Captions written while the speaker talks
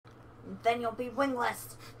Then you'll be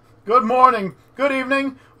wingless. Good morning, good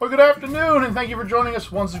evening, or good afternoon, and thank you for joining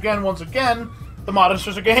us once again, the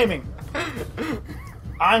Modensters of Gaming.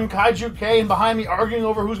 I'm KaijuK's, and behind me arguing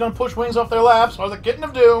over who's going to push wings off their laps are the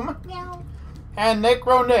KittenOfDoom Meow. and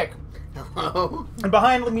Necro Nick. Hello. And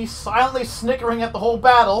behind me, silently snickering at the whole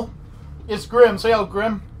battle, is Grim. Say hello,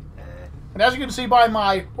 Grim. And as you can see by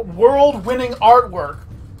my world-winning artwork,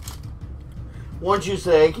 What'd you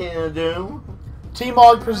say, KittenOfDoom?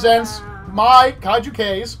 TheModenstersOfGaming presents my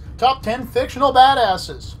KaijuK's top 10 fictional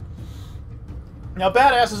badasses. Now,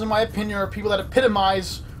 badasses, in my opinion, are people that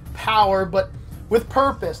epitomize power, but with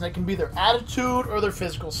purpose, and it can be their attitude or their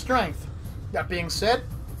physical strength. That being said,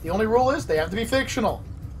 the only rule is they have to be fictional.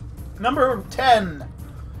 Number 10,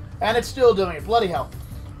 and it's still doing it, bloody hell.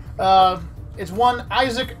 It's one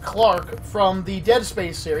Isaac Clarke from the Dead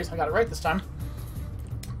Space series. I got it right this time.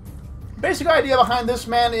 Basic idea behind this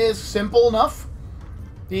man is simple enough.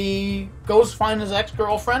 He goes to find his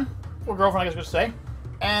ex-girlfriend, or girlfriend I guess I should say,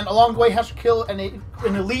 and along the way has to kill an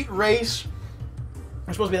elite race.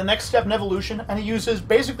 It's supposed to be the next step in evolution, and he uses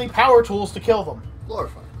basically power tools to kill them.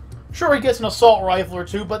 Glorified. Sure, he gets an assault rifle or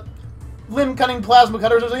two, but limb-cutting plasma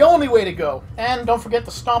cutters is the only way to go. And don't forget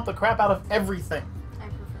to stomp the crap out of everything. I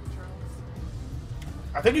prefer drills.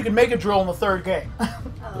 I think you can make a drill in the third game. Oh,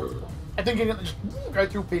 that's cool. I think you can just right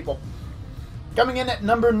through people. Coming in at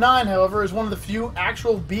number 9, however, is one of the few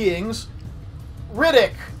actual beings,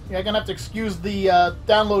 Riddick. You're going to have to excuse the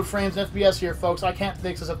download frames and FPS here, folks. I can't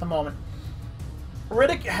fix this at the moment.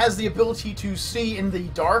 Riddick has the ability to see in the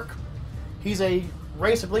dark. He's a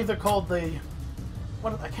race, I believe they're called the...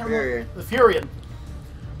 What? I can't remember. The Furion.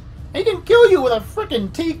 He can kill you with a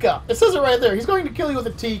freaking teacup. It says it right there. He's going to kill you with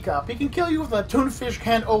a teacup. He can kill you with a tuna-fish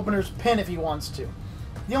can opener's pin if he wants to.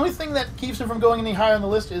 The only thing that keeps him from going any higher on the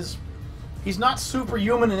list is he's not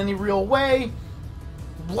superhuman in any real way.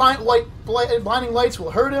 Blinding lights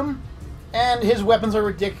will hurt him, and his weapons are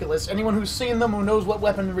ridiculous. Anyone who's seen them, who knows what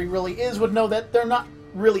weaponry really is, would know that they're not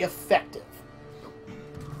really effective.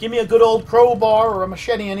 Give me a good old crowbar or a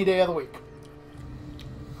machete any day of the week.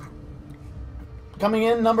 Coming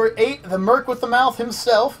in, number 8, the Merc with the Mouth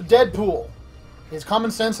himself, Deadpool. His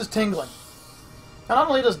common sense is tingling. Now, not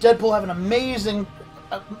only does Deadpool have an amazing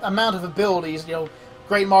amount of abilities, you know,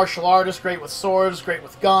 great martial artist, great with swords, great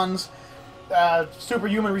with guns,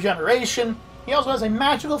 superhuman regeneration, he also has a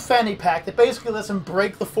magical fanny pack that basically lets him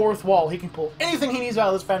break the fourth wall. He can pull anything he needs out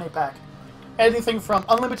of this fanny pack. Anything from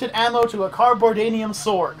unlimited ammo to a cardboardanium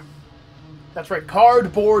sword. That's right,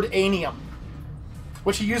 cardboardanium.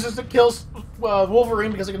 Which he uses to kill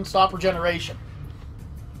Wolverine because it can stop regeneration.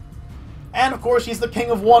 And, of course, he's the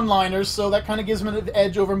king of one-liners, so that kind of gives him an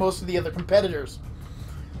edge over most of the other competitors.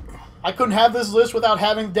 I couldn't have this list without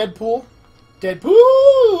having Deadpool.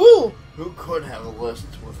 Deadpool! Who could have a list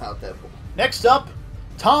without Deadpool? Next up,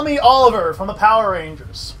 Tommy Oliver from the Power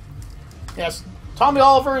Rangers. Yes, Tommy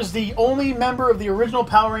Oliver is the only member of the original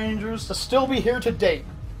Power Rangers to still be here to date.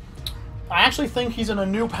 I actually think he's in a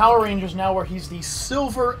new Power Rangers now where he's the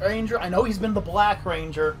Silver Ranger. I know he's been the Black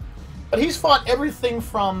Ranger, but he's fought everything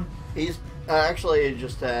from... He's actually,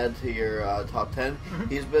 just to add to your top 10,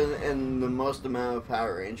 he's been in the most amount of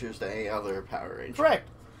Power Rangers than any other Power Ranger. Correct.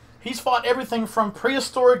 He's fought everything from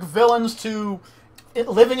prehistoric villains to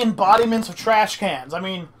living embodiments of trash cans. I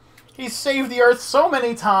mean, he's saved the Earth so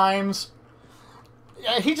many times.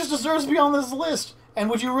 He just deserves to be on this list. And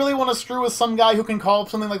would you really want to screw with some guy who can call up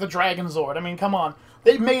something like the Dragon Zord? I mean, come on.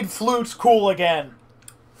 They've made flutes cool again.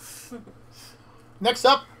 Next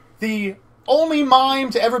up, the only mime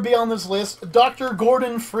to ever be on this list, Dr.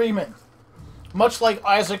 Gordon Freeman. Much like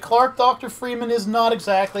Isaac Clarke, Dr. Freeman is not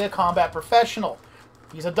exactly a combat professional.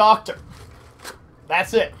 He's a doctor.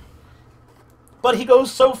 That's it. But he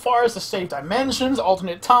goes so far as to save dimensions,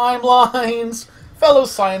 alternate timelines, fellow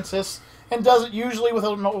scientists, and does it usually with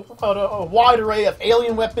a wide array of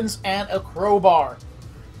alien weapons and a crowbar.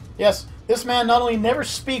 Yes, this man not only never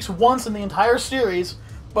speaks once in the entire series,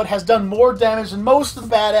 but has done more damage than most of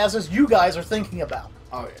the badasses you guys are thinking about.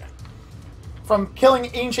 Oh, yeah. From killing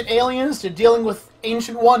ancient aliens to dealing with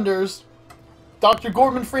ancient wonders, Dr.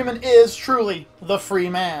 Gordon Freeman is truly the free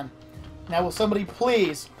man. Now will somebody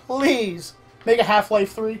please, please make a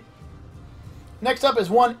Half-Life 3? Next up is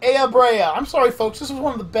one Aya Brea. I'm sorry, folks. This is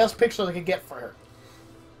one of the best pictures I could get for her.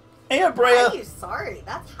 Aya Brea... Why are you sorry?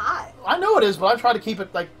 That's hot. I know it is, but I try to keep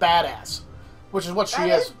it, like, badass. Which is what she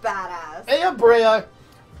is. That is badass. Aya Brea,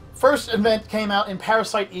 first event came out in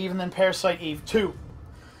Parasite Eve and then Parasite Eve 2.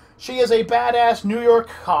 She is a badass New York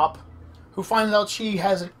cop who finds out she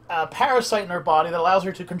has a parasite in her body that allows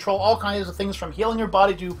her to control all kinds of things from healing her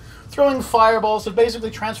body to throwing fireballs to basically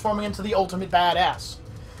transforming into the ultimate badass.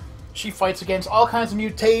 She fights against all kinds of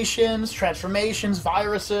mutations, transformations,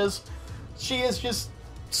 viruses. She is just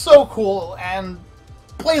so cool, and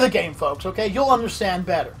play the game, folks, okay? You'll understand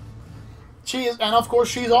better. She is, and of course,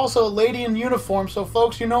 she's also a lady in uniform, so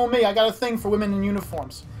folks, you know me, I got a thing for women in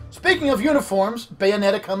uniforms. Speaking of uniforms,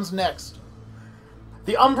 Bayonetta comes next.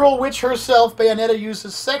 The Umbral Witch herself, Bayonetta,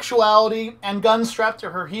 uses sexuality and guns strapped to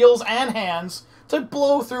her heels and hands to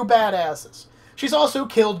blow through badasses. She's also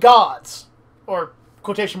killed gods, or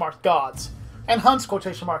quotation marks gods, and hunts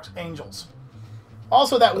quotation marks angels.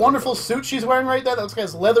 Also, that wonderful suit she's wearing right there, that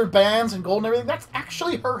has leather bands and gold and everything, that's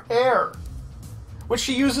actually her hair, which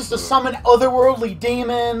she uses to summon otherworldly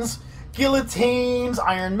demons, guillotines,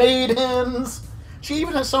 Iron Maidens. She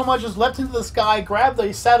even has so much as leapt into the sky, grabbed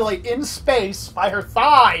a satellite in space by her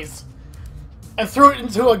thighs, and threw it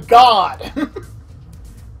into a god.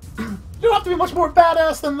 You don't have to be much more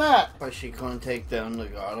badass than that. But she couldn't take down the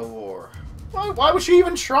God of War. Why would she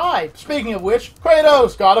even try? Speaking of which,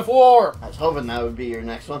 Kratos, God of War. I was hoping that would be your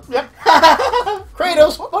next one. Yep.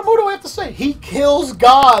 Kratos, what more do I have to say? He kills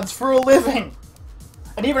gods for a living.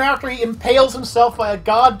 And even after he impales himself by a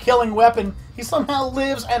god-killing weapon, he somehow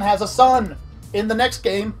lives and has a son. In the next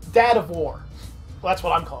game, Dad of War. Well, that's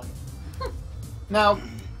what I'm calling it. Now,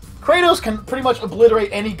 Kratos can pretty much obliterate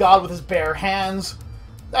any god with his bare hands.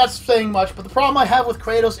 That's saying much, but the problem I have with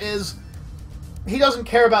Kratos is he doesn't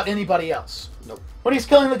care about anybody else. Nope. When he's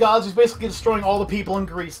killing the gods, he's basically destroying all the people in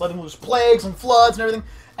Greece, letting loose plagues and floods and everything.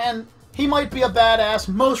 And he might be a badass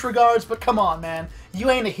in most regards, but come on, man. You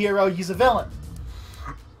ain't a hero, he's a villain.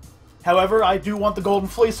 However, I do want the Golden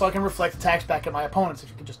Fleece so I can reflect attacks back at my opponents. If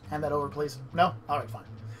you could just hand that over, please. No? Alright, fine.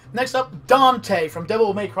 Next up, Dante from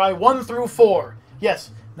Devil May Cry 1 through 4. Yes,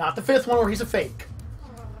 not the 5th one where he's a fake.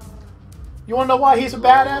 You want to know why he's a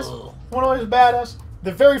badass? You want to know why he's a badass?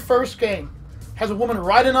 The very first game has a woman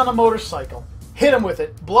riding on a motorcycle, hit him with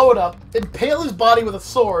it, blow it up, impale his body with a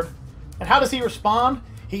sword, and how does he respond?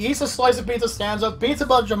 He eats a slice of pizza, stands up, beats a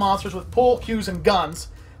bunch of monsters with pool cues and guns,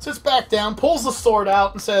 sits back down, pulls the sword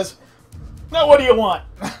out, and says, "Now what do you want?"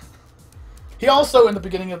 He also, in the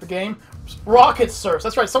beginning of the game, rocket surfs.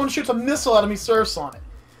 That's right, someone shoots a missile at him, he surfs on it.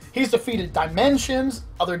 He's defeated dimensions,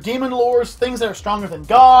 other demon lords, things that are stronger than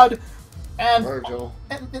God, and... Virgil.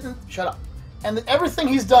 Shut up. And everything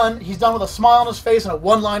he's done with a smile on his face and a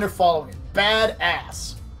one-liner following it.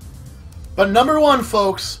 Badass. But number one,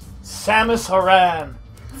 folks, Samus Aran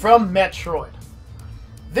from Metroid.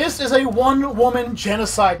 This is a one-woman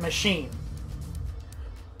genocide machine.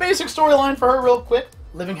 Basic storyline for her real quick.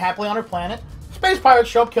 Living happily on her planet. Space pirates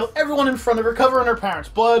show up, kill everyone in front of her, cover in her parents'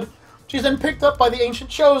 blood. She's then picked up by the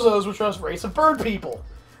ancient Chozos, which are a race of bird people.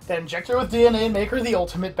 They inject her with DNA and make her the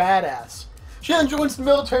ultimate badass. She then joins the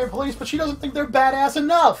military police, but she doesn't think they're badass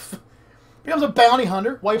enough. Becomes a bounty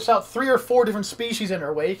hunter, wipes out 3 or 4 different species in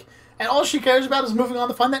her wake, and all she cares about is moving on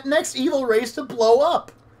to find that next evil race to blow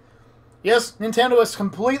up. Yes, Nintendo has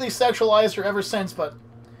completely sexualized her ever since, but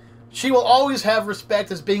she will always have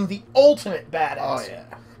respect as being the ultimate badass. Oh, yeah.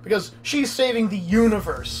 Because she's saving the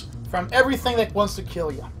universe from everything that wants to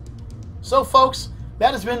kill you. So, folks,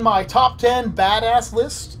 that has been my top 10 badass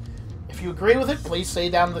list. If you agree with it, please say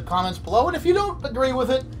down in the comments below. And if you don't agree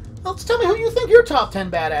with it, well, tell me who you think your top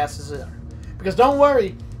 10 badasses are. Because don't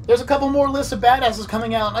worry, there's a couple more lists of badasses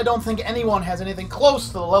coming out, and I don't think anyone has anything close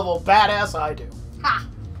to the level of badass I do. Ha!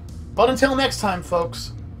 But until next time,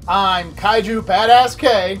 folks, I'm Kaiju Badass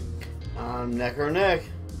K. I'm Necro Nick.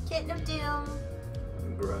 Kitten of Doom.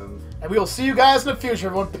 I'm Grim. And we will see you guys in the future,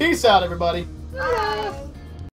 everyone. Peace out, everybody. Bye.